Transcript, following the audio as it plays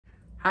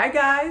Hi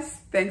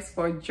guys, thanks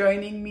for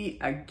joining me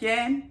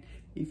again.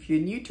 If you're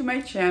new to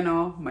my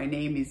channel, my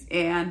name is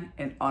Anne,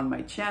 and on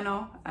my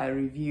channel I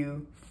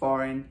review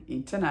foreign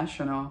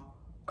international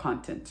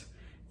content.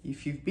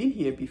 If you've been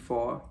here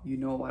before, you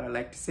know what I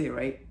like to say,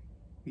 right?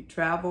 We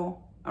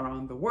travel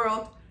around the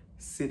world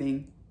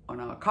sitting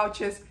on our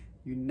couches.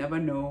 You never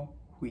know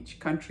which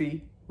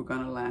country we're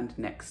gonna land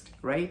next,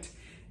 right?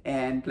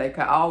 And like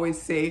I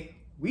always say,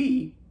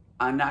 we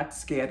are not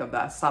scared of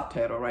that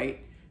subtitle,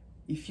 right?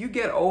 If you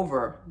get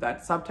over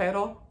that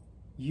subtitle,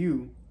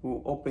 you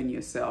will open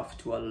yourself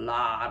to a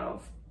lot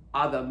of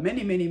other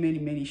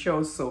many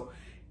shows. So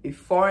if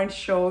foreign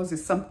shows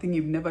is something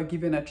you've never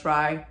given a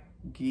try,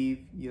 give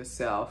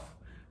yourself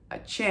a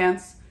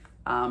chance.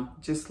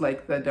 Just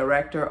like the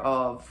director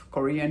of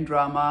Korean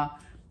drama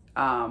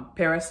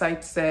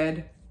Parasite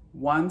said,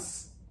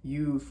 once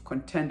you've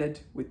contended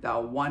with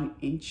that 1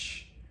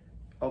 inch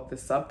of the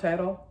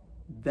subtitle,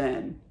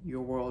 then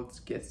your world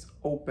gets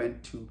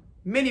open to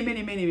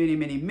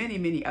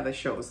many other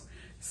shows.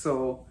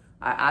 So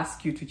I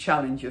ask you to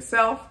challenge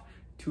yourself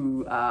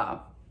to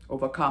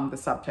overcome the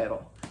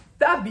subtitle.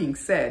 That being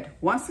said,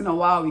 once in a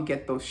while we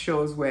get those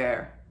shows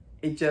where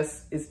it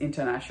just is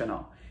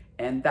international,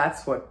 and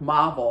that's what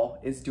Marvel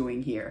is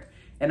doing here.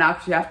 And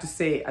actually I have to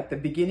say, at the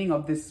beginning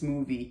of this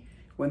movie,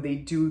 when they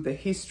do the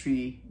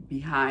history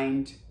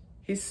behind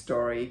his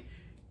story,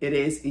 it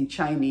is in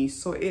Chinese,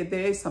 so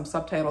there is some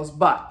subtitles,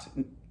 but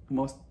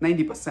most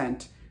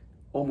 90%,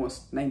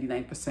 almost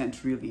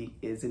 99% really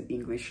is in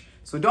English.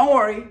 So don't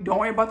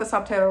worry about the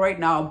subtitle right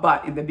now,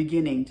 but in the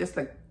beginning, just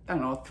like, I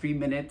don't know, 3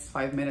 minutes,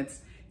 5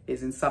 minutes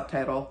is in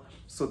subtitle,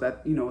 so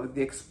that, you know,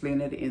 they explain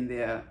it in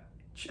their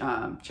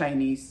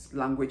Chinese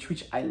language,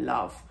 which I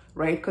love,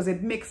 right? Because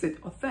it makes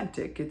it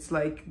authentic. It's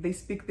like they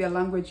speak their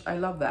language. I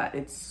love that.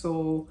 It's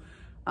so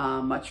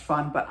much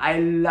fun. But I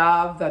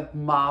love that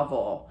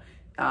Marvel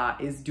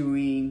is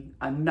doing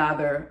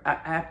another,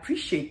 I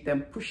appreciate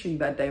them pushing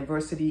that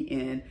diversity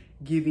in,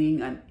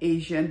 giving an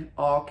Asian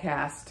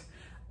all-cast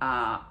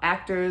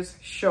actors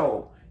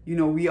show. You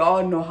know, we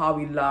all know how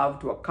we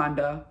loved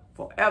Wakanda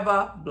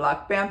Forever,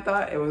 Black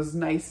Panther. It was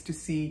nice to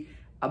see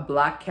a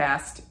black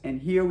cast,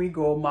 and here we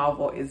go.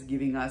 Marvel is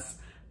giving us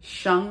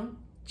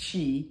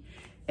Shang-Chi,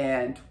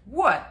 and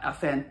what a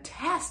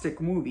fantastic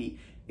movie.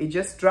 It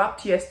just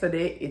dropped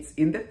yesterday. It's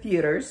in the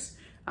theaters.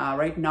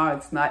 Right now,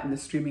 it's not in the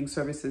streaming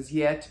services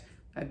yet.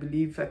 I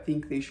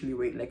think they usually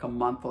wait like a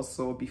month or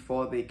so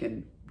before they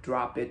can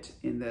drop it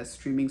in the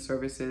streaming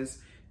services.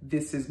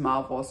 This is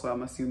Marvel, so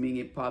I'm assuming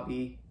it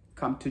probably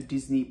come to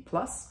Disney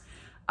Plus.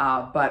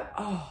 But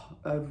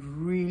a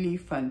really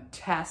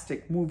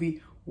fantastic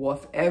movie,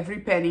 worth every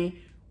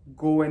penny.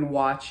 Go and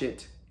watch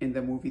it in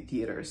the movie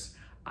theaters.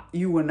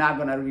 You are not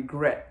gonna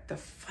regret the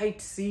fight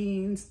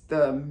scenes,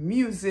 the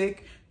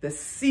music, the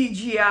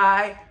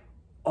CGI.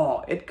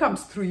 Oh, it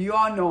comes through. You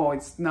all know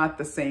it's not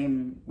the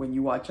same when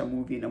you watch a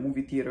movie in a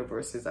movie theater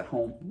versus at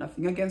home.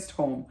 Nothing against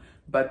home,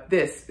 but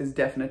this is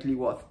definitely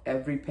worth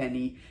every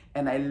penny.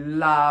 And I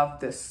love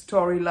the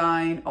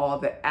storyline. All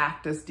the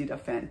actors did a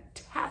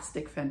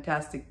fantastic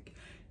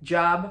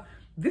job.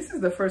 This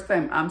is the first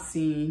time I'm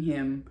seeing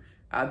him,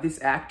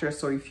 this actor.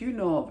 So if you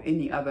know of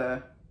any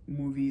other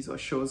movies or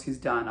shows he's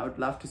done, I would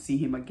love to see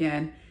him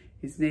again.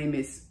 His name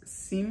is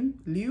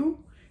Sim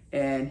Liu,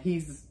 and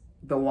he's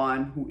the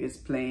one who is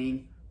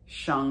playing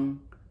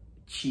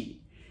Shang-Chi.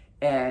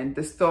 And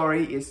the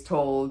story is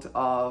told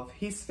of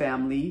his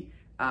family,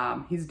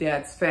 his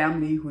dad's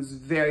family, who's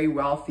very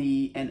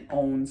wealthy and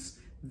owns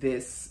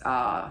this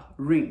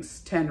rings,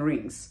 10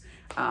 rings.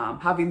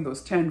 Having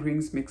those 10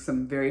 rings makes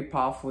them very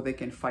powerful. They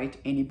can fight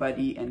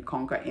anybody and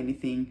conquer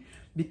anything.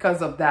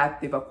 Because of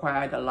that, they've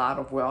acquired a lot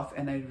of wealth,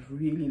 and I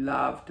really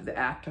loved the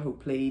actor who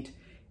played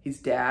his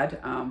dad.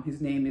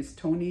 His name is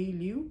Tony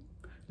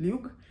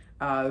Liu.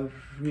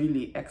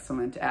 Really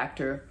excellent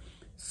actor.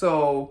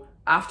 So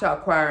after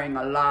acquiring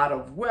a lot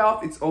of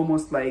wealth, it's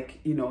almost like,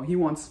 you know, he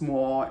wants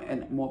more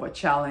and more of a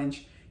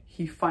challenge.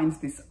 He finds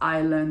this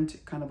island,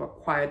 kind of a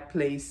quiet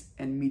place,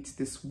 and meets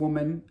this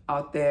woman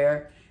out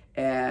there.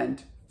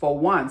 And for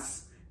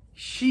once,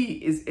 she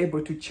is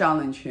able to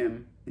challenge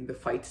him in the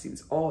fight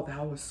scenes. Oh,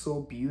 that was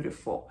so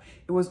beautiful.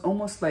 It was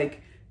almost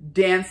like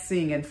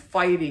dancing and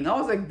fighting. I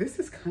was like, this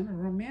is kind of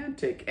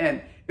romantic.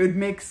 And it would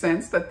make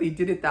sense that they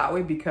did it that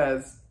way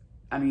because,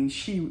 I mean,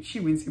 she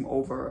wins him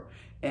over,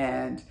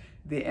 and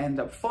they end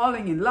up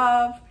falling in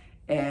love,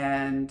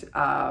 and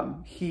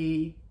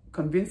he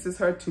convinces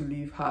her to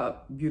leave her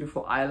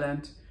beautiful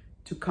island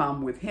to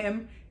come with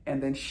him.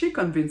 And then she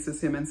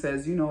convinces him and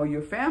says, you know,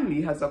 your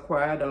family has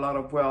acquired a lot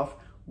of wealth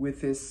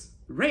with his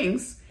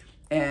rings,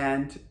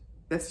 and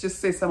let's just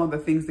say some of the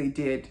things they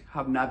did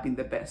have not been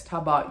the best.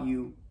 How about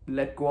you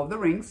let go of the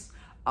rings?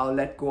 I'll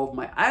let go of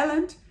my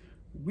island.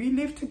 We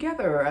live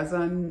together as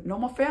a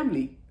normal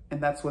family.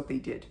 And that's what they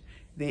did.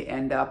 They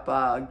end up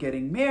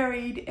getting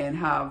married and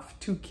have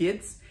 2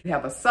 kids. They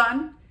have a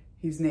son.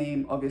 His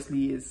name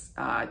obviously is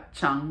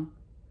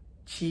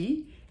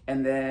Shang-Chi,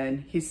 and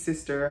then his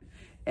sister.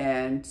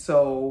 And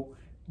so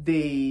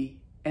they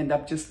end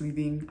up just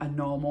living a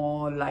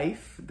normal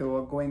life. They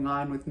were going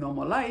on with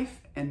normal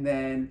life, and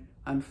then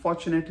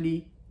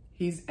unfortunately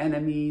his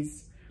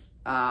enemies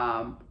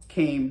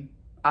came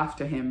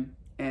after him,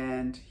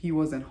 and he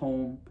wasn't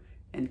home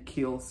and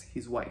kills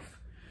his wife.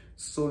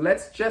 So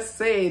let's just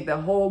say the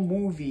whole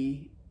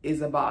movie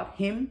is about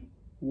him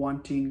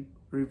wanting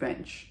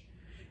revenge.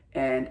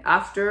 And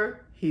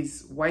after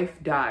his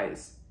wife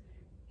dies,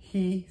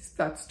 he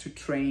starts to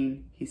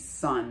train his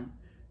son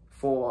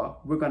for,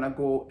 we're gonna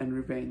go and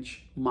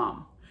revenge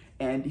mom.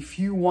 And if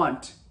you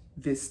want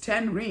this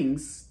 10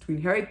 rings, to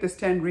inherit this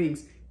 10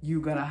 rings,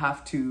 you're gonna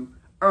have to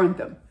earn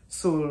them.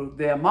 So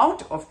the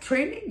amount of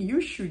training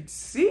you should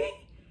see,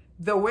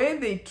 the way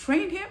they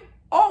trained him,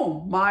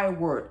 oh my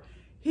word.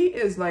 He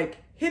is like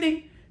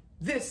hitting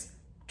this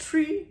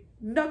tree,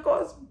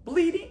 knuckles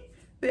bleeding.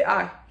 They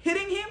are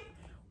hitting him.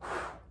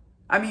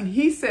 I mean,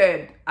 he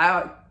said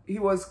he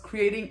was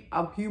creating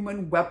a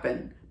human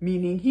weapon,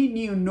 meaning he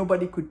knew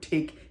nobody could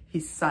take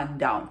his son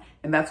down,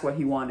 and that's what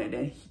he wanted.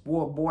 And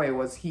boy,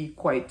 was he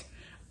quite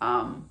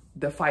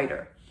the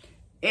fighter.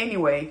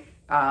 Anyway,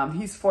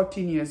 he's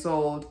 14 years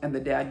old, and the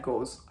dad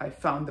goes, I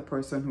found the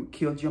person who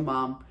killed your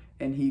mom.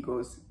 And he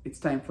goes, it's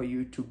time for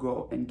you to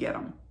go and get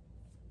him.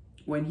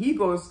 When he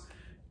goes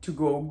to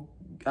go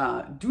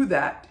do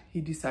that,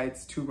 he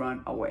decides to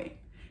run away.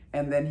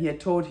 And then he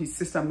had told his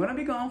sister, I'm gonna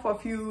be gone for a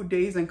few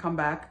days and come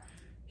back.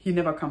 He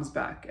never comes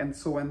back. And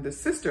so when the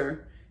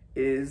sister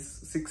is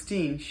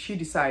 16, she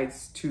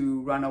decides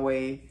to run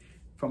away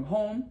from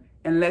home.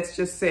 And let's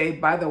just say,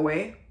 by the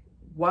way,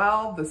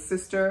 while the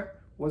sister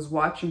was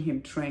watching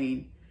him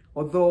train,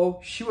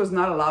 although she was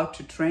not allowed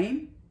to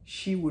train,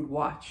 she would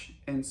watch.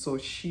 And so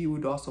she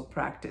would also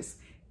practice.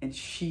 And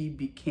she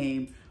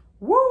became,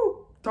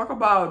 woo, talk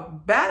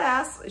about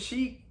badass.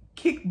 She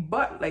kicked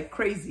butt like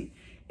crazy.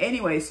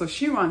 Anyway, so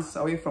she runs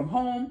away from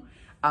home,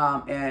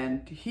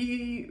 and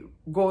he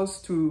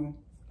goes to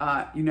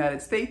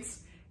United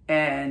States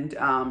and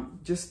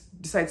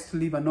just decides to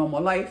live a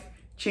normal life,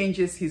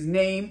 changes his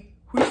name,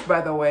 which, by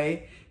the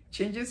way,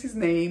 changes his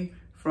name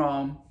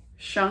from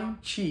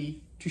Shang-Chi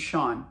to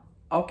Sean.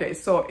 Okay,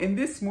 so in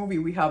this movie,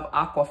 we have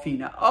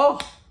Awkwafina. Oh,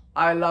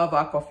 I love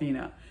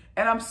Awkwafina.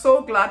 And I'm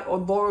so glad,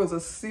 although it was a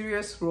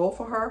serious role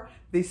for her,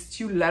 they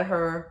still let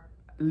her,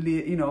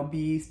 you know,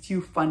 be still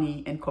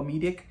funny and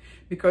comedic.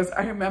 Because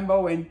I remember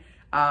when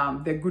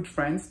they're good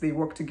friends, they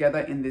work together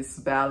in this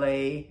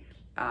ballet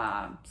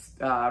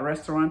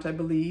restaurant, I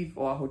believe,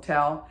 or a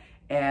hotel.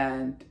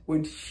 And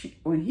when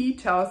he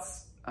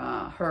tells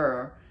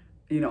her,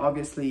 you know,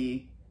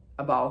 obviously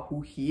about who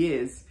he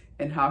is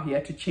and how he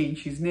had to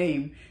change his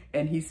name,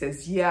 and he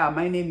says, yeah,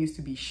 my name used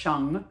to be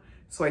Shang,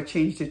 so I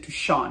changed it to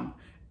Sean.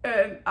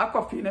 And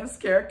Awkwafina's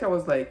character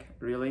was like,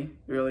 really?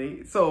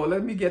 Really? So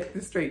let me get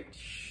this straight.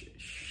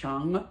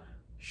 Shang?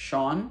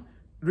 Sean?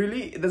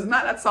 Really? Does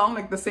not that sound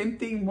like the same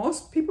thing?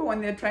 Most people,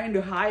 when they're trying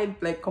to hide,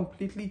 like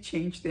completely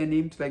change their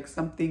name to like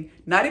something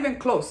not even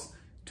close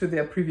to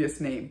their previous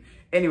name.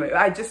 Anyway,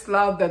 I just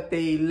love that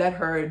they let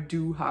her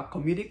do her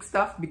comedic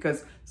stuff,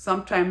 because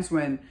sometimes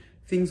when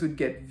things would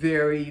get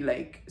very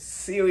like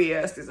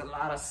serious, there's a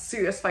lot of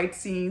serious fight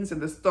scenes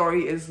and the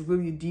story is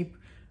really deep,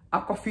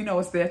 Awkwafina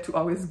was there to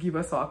always give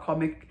us our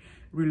comic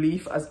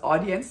relief as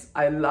audience.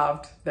 I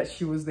loved that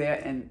she was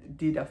there and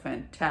did a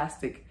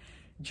fantastic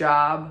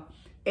job.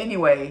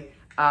 Anyway,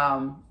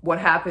 what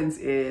happens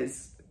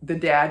is the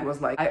dad was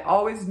like, I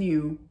always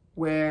knew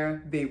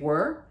where they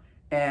were,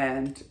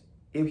 and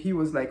if he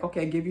was like,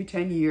 okay, I gave you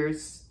 10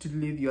 years to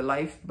live your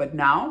life, but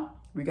now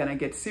we're gonna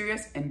get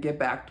serious and get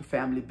back to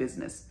family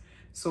business.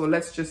 So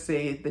let's just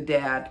say the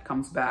dad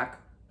comes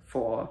back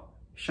for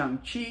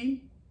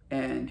Shang-Chi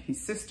and his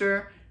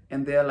sister,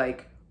 and they're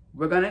like,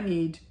 we're gonna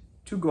need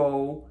to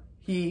go.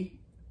 The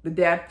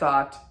dad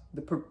thought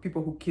the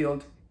people who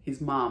killed his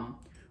mom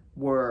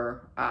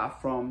were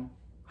from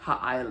her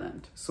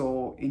island.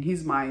 So in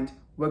his mind,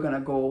 we're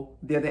gonna go,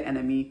 they're the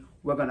enemy,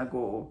 we're gonna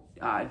go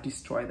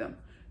destroy them.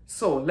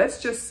 So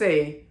let's just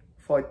say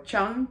for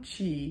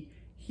Shang-Chi,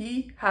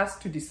 he has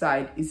to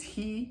decide, is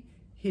he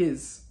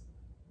his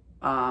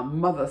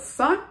mother's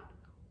son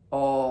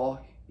or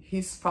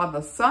his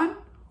father's son,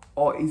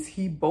 or is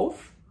he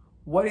both?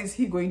 What is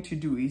he going to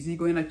do? Is he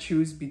going to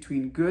choose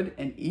between good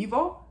and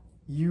evil?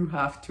 You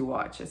have to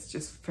watch. It's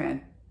just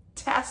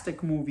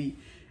fantastic movie.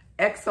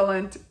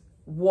 Excellent,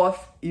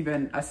 worth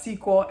even a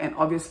sequel, and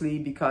obviously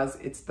because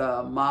it's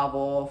the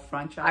Marvel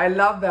franchise. I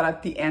love that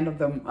at the end of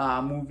the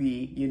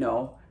movie, you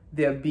know,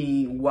 they're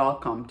being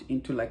welcomed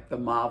into like the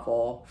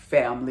Marvel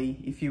family,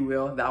 if you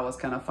will. That was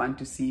kind of fun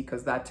to see,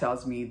 because that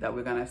tells me that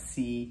we're gonna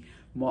see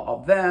more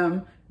of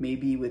them,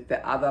 maybe with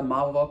the other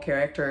Marvel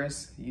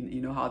characters.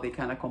 You know how they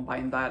kind of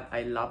combine that.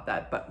 I love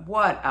that. But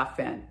what a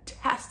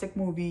fantastic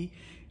movie.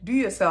 Do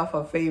yourself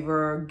a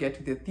favor, get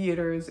to the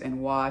theaters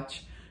and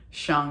watch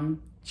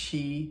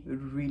Shang-Chi.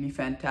 Really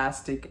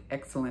fantastic,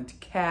 excellent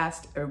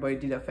cast. Everybody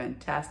did a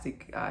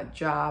fantastic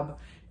job.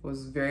 It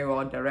was very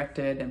well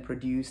directed and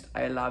produced.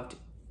 I loved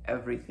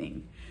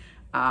everything.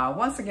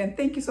 Once again,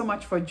 thank you so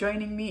much for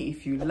joining me.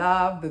 If you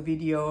love the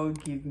video,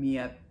 give me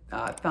a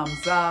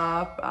thumbs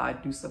up,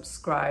 do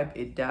subscribe.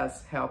 It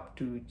does help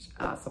to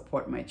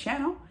support my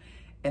channel.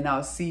 And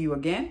I'll see you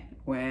again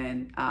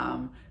when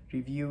I'm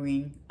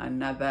reviewing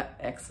another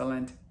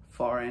excellent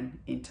foreign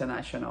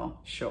international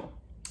show.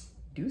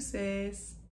 Deuces.